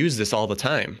have to use this all the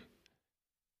time.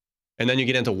 And then you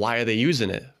get into why are they using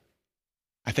it?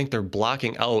 I think they're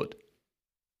blocking out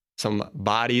some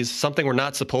bodies, something we're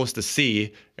not supposed to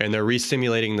see, and they're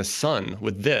re-simulating the sun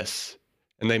with this.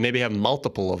 And they maybe have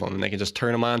multiple of them, and they can just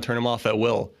turn them on, turn them off at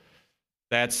will.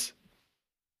 That's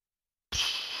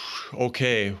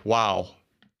okay. Wow.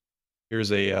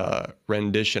 Here's a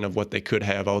rendition of what they could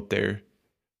have out there.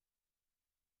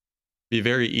 Be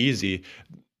very easy.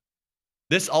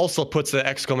 This also puts the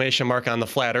exclamation mark on the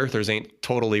flat earthers ain't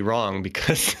totally wrong,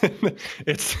 because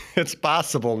it's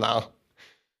possible now.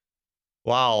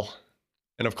 Wow.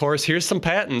 And of course, here's some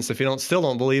patents. If you still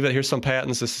don't believe it, here's some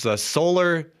patents. This is a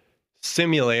solar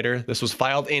simulator. This was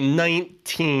filed in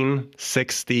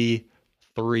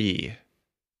 1963.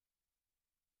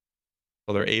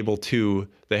 So they're able to,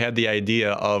 they had the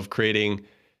idea of creating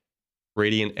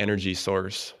radiant energy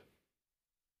source.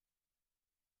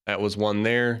 That was one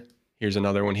there. Here's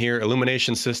another one here.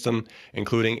 Illumination system,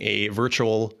 including a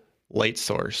virtual light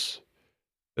source.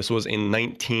 This was in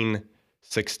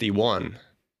 1961.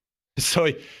 So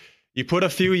you put a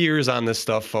few years on this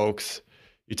stuff, folks.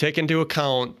 You take into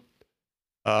account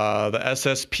the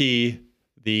SSP,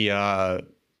 the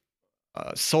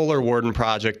Solar Warden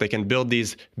project. They can build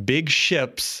these big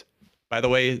ships. By the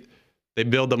way, they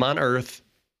build them on Earth,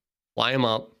 fly them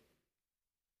up.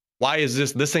 Why is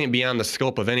this? This ain't beyond the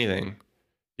scope of anything.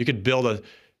 You could build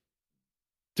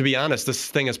to be honest, this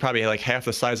thing is probably like half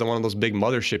the size of one of those big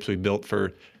motherships we built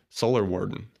for Solar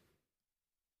Warden.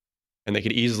 And they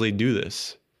could easily do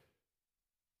this.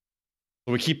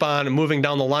 So we keep on moving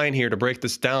down the line here to break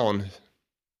this down.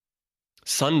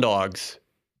 Sundogs.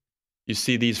 You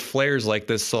see these flares like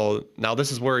this. So now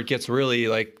this is where it gets really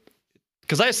like,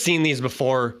 because I've seen these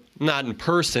before, not in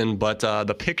person, but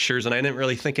the pictures, and I didn't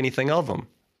really think anything of them.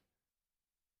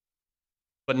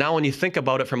 But now when you think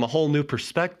about it from a whole new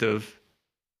perspective,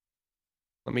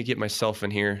 let me get myself in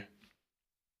here.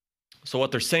 So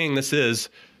what they're saying this is,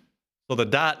 so the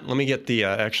dot, let me get the,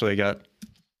 actually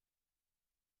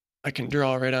I can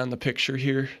draw right on the picture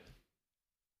here.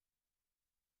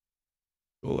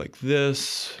 Go like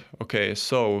this. Okay,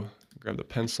 so grab the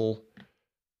pencil.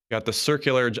 Got the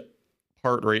circular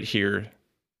part right here.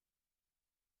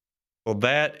 Well,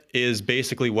 that is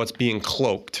basically what's being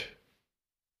cloaked.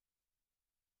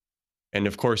 And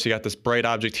of course, you got this bright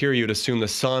object here. You'd assume the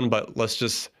sun, but let's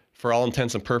just, for all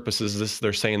intents and purposes,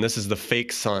 they're saying this is the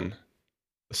fake sun,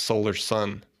 the solar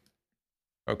sun.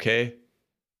 Okay?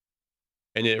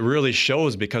 And it really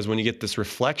shows because when you get this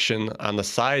reflection on the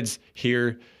sides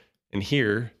here and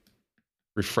here,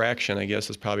 refraction, I guess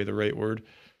is probably the right word,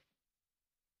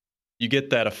 you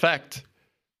get that effect.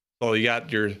 So you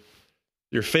got your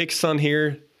fake sun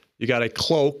here, you got a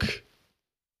cloak,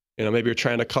 you know, maybe you're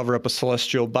trying to cover up a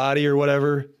celestial body or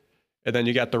whatever, and then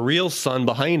you got the real sun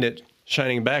behind it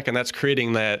shining back, and that's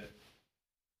creating that,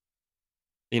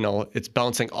 you know, it's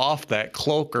bouncing off that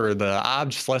cloak or the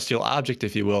celestial object,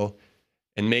 if you will,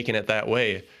 and making it that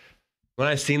way. When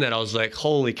I seen that, I was like,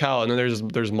 holy cow. And then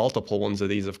there's multiple ones of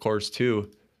these, of course, too.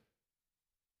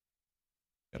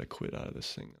 Gotta quit out of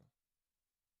this thing.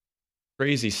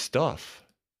 Crazy stuff.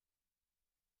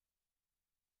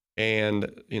 And,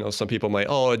 you know, some people might,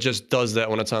 oh, it just does that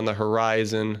when it's on the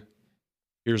horizon.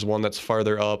 Here's one that's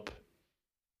farther up.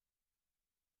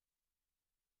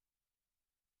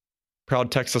 Proud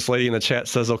Texas lady in the chat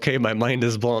says, okay, my mind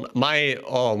is blown.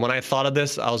 When I thought of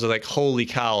this, I was like, holy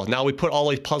cow. Now we put all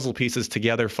these puzzle pieces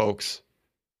together, folks.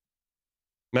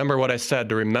 Remember what I said,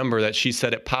 to remember that she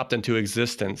said it popped into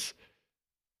existence.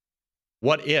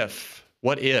 What if?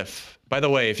 By the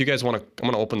way, if you guys want to, I'm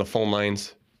going to open the phone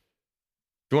lines.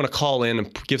 If you want to call in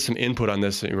and give some input on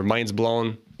this, and your mind's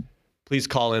blown, please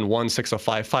call in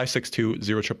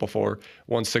 1-605-562-0444,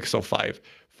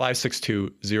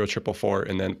 1-605-562-0444,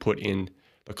 and then put in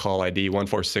the call ID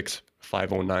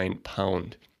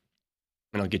 146509#,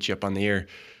 and I'll get you up on the air.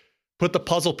 Put the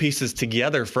puzzle pieces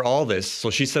together for all this.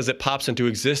 So she says it pops into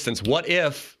existence. What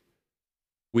if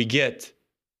we get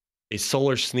a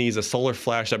solar sneeze, a solar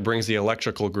flash that brings the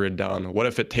electrical grid down? What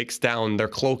if it takes down their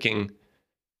cloaking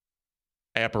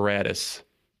apparatus?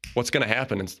 What's going to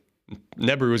happen?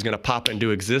 Nibiru is going to pop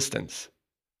into existence.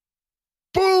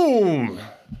 Boom!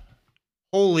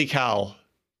 Holy cow.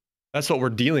 That's what we're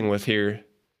dealing with here.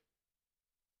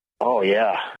 Oh,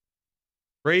 yeah.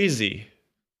 Crazy.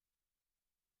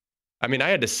 I mean, I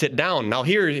had to sit down. Now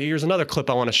here's another clip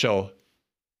I want to show.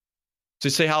 To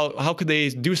say how could they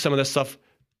do some of this stuff?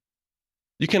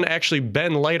 You can actually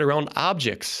bend light around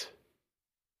objects.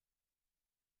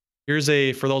 Here's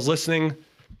for those listening,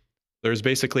 there's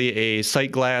basically a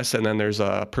sight glass, and then there's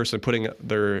a person putting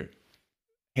their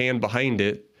hand behind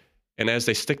it. And as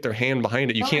they stick their hand behind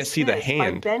it, you can't see the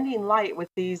hand. By bending light with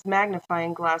these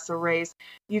magnifying glass arrays,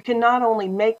 you can not only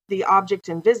make the object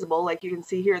invisible, like you can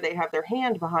see here, they have their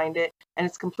hand behind it, and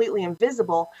it's completely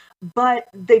invisible, but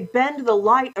they bend the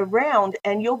light around,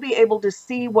 and you'll be able to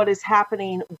see what is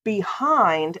happening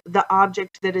behind the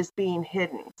object that is being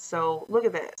hidden. So look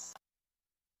at this.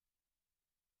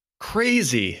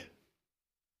 Crazy.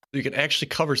 You can actually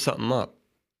cover something up.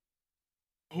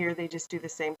 Here they just do the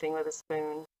same thing with a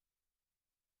spoon.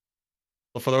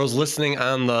 Well, for those listening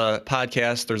on the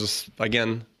podcast, there's,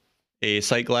 again, a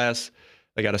sight glass.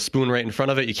 They got a spoon right in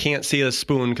front of it. You can't see the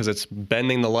spoon because it's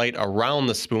bending the light around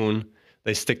the spoon.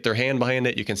 They stick their hand behind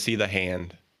it. You can see the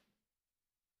hand.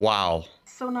 Wow.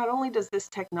 So not only does this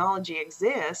technology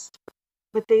exist,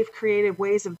 but they've created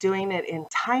ways of doing it in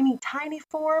tiny, tiny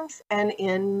forms and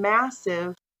in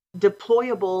massive,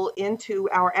 deployable into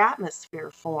our atmosphere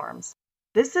forms.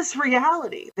 This is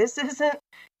reality. This isn't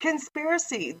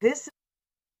conspiracy.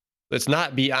 It's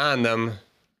not beyond them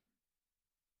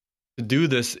to do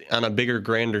this on a bigger,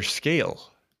 grander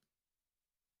scale.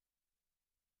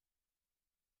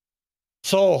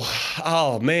 So,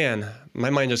 oh man, my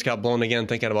mind just got blown again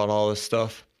thinking about all this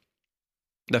stuff.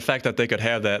 The fact that they could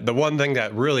have that. The one thing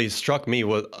that really struck me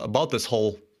about this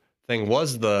whole thing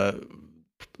was the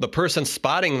person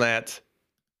spotting that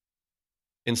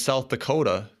in South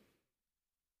Dakota.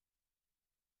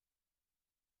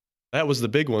 That was the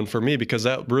big one for me because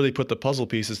that really put the puzzle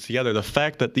pieces together. The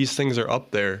fact that these things are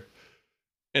up there,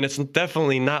 and it's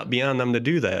definitely not beyond them to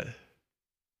do that.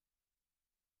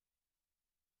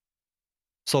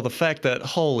 So the fact that,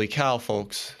 holy cow,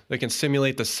 folks, they can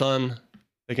simulate the sun,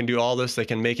 they can do all this, they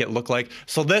can make it look like.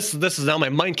 So this is now, my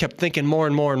mind kept thinking more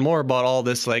and more and more about all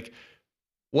this. Like,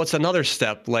 what's another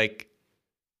step? Like,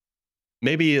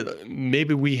 maybe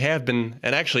we have been,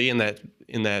 and actually in that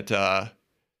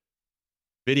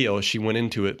video, she went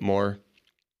into it more.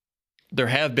 There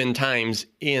have been times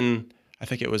I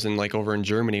think it was in like over in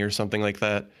Germany or something like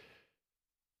that,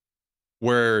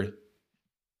 where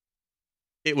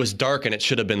it was dark and it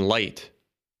should have been light.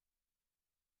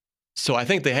 So I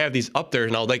think they have these up there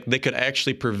now. Like they could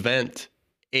actually prevent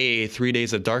 3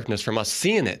 days of darkness from us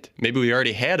seeing it. Maybe we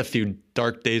already had a few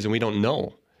dark days and we don't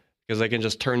know because I can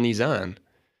just turn these on.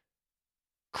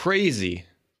 Crazy.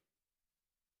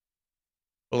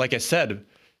 But like I said,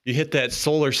 you hit that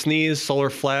solar sneeze, solar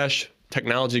flash,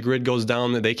 technology grid goes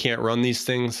down that they can't run these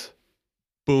things.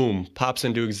 Boom, pops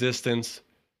into existence.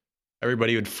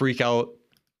 Everybody would freak out.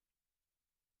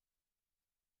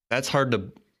 That's hard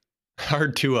to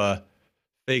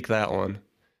fake that one.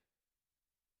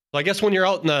 So I guess when you're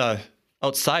out in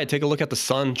outside, take a look at the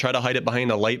sun, try to hide it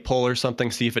behind a light pole or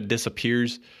something, see if it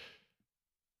disappears.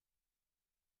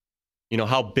 You know,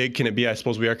 how big can it be? I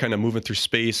suppose we are kind of moving through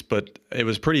space, but it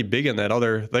was pretty big in that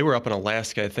other, they were up in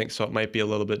Alaska, I think, so it might be a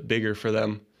little bit bigger for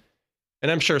them. And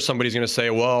I'm sure somebody's going to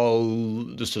say, well,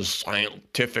 this is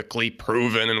scientifically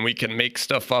proven and we can make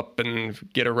stuff up and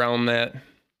get around that.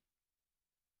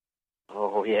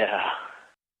 Oh, yeah.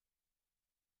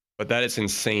 But that is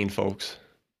insane, folks.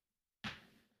 I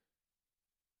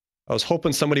was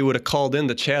hoping somebody would have called in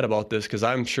to chat about this because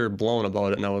I'm sure blown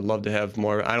about it and I would love to have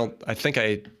more. I think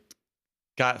I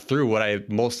got through what I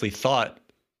mostly thought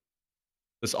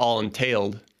this all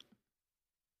entailed.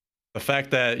 The fact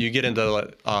that you get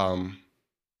into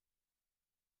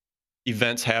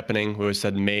events happening, we always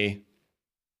said May,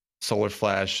 solar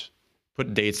flash,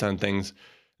 put dates on things,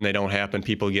 and they don't happen.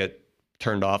 People get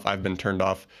turned off. I've been turned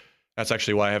off. That's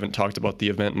actually why I haven't talked about the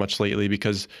event much lately,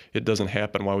 because it doesn't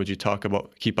happen. Why would you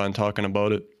keep on talking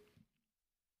about it?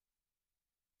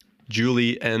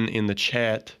 Julie N in the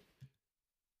chat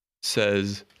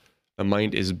says, the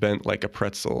mind is bent like a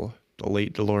pretzel. The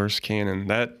late Dolores Cannon.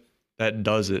 That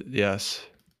does it, yes.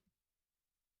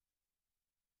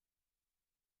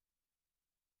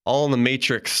 All in the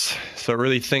Matrix. So it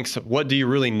really thinks, what do you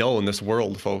really know in this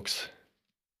world, folks?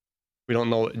 We don't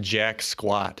know jack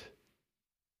squat.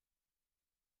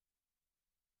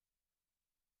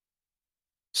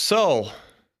 So,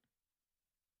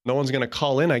 no one's going to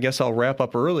call in. I guess I'll wrap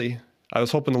up early. I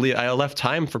was hoping to leave. I left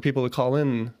time for people to call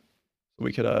in so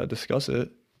we could discuss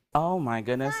it. Oh my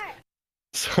goodness.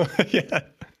 So, yeah.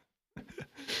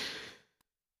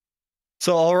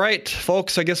 So, all right,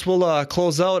 folks, I guess we'll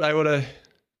close out. I would have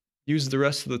used the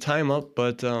rest of the time up,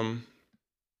 but I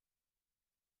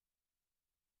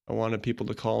wanted people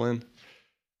to call in.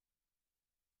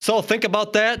 So think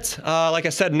about that. Like I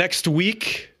said, next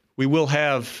week we will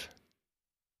have...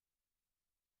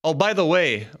 Oh, by the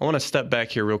way, I want to step back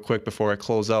here real quick before I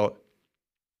close out.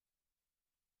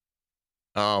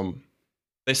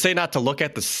 They say not to look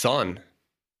at the sun.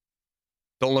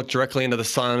 Don't look directly into the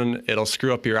sun. It'll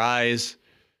screw up your eyes.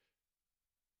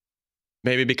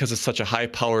 Maybe because it's such a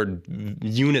high-powered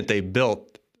unit they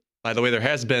built. By the way, there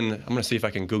has been... I'm going to see if I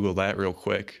can Google that real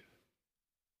quick.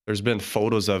 There's been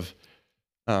photos of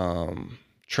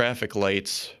traffic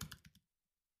lights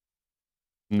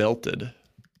melted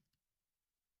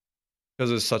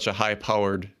because it's such a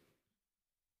high-powered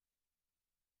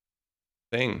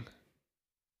thing.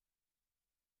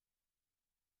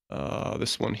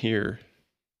 This one here.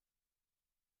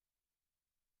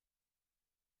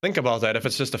 Think about that. If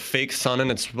it's just a fake sun and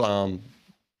it's all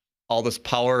this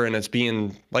power and it's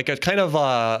being like a kind of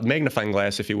magnifying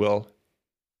glass, if you will.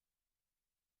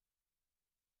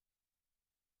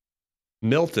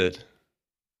 Melted.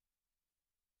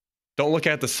 Don't look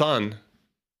at the sun.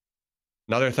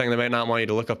 Another thing, they might not want you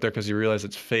to look up there because you realize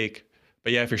it's fake.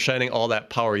 But yeah, if you're shining all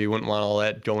that power, you wouldn't want all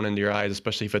that going into your eyes,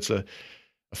 especially if it's a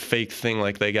fake thing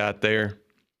like they got there.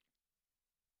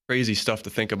 Crazy stuff to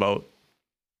think about.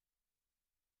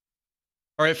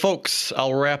 All right, folks,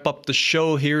 I'll wrap up the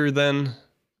show here then.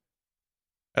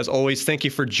 As always, thank you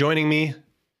for joining me.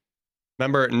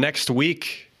 Remember, next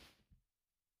week,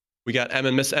 we got M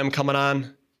and Miss M coming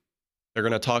on. They're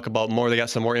going to talk about more. They got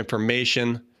some more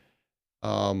information.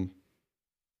 Dig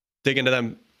into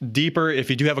them deeper. If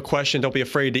you do have a question, don't be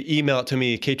afraid to email it to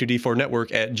me,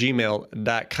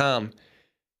 k2d4network@gmail.com.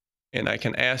 And I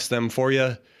can ask them for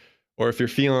you. Or if you're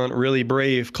feeling really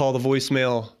brave, call the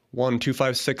voicemail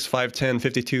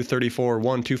 1-256-510-5234,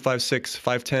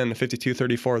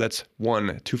 1-256-510-5234. That's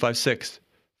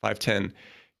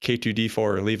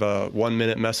 1-256-510-K2D4. Leave a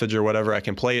 1-minute message or whatever. I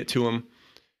can play it to them.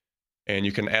 And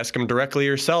you can ask them directly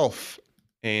yourself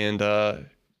and get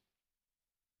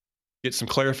some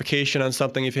clarification on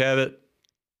something if you have it.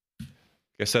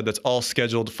 Like I said, that's all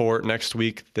scheduled for next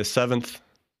week, the 7th.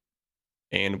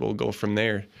 And we'll go from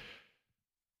there.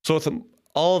 So with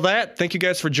all of that, thank you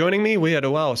guys for joining me. We had,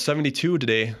 72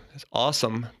 today. That's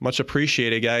awesome. Much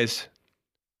appreciated, guys.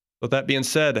 With that being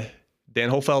said, Dan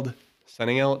Hofeld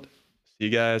signing out. See you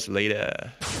guys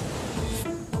later.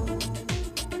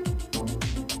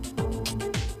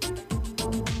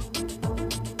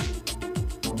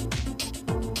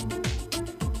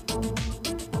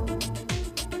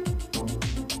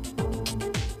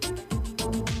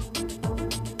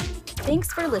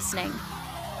 Thanks for listening.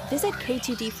 Visit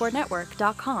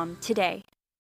K2D4Network.com today.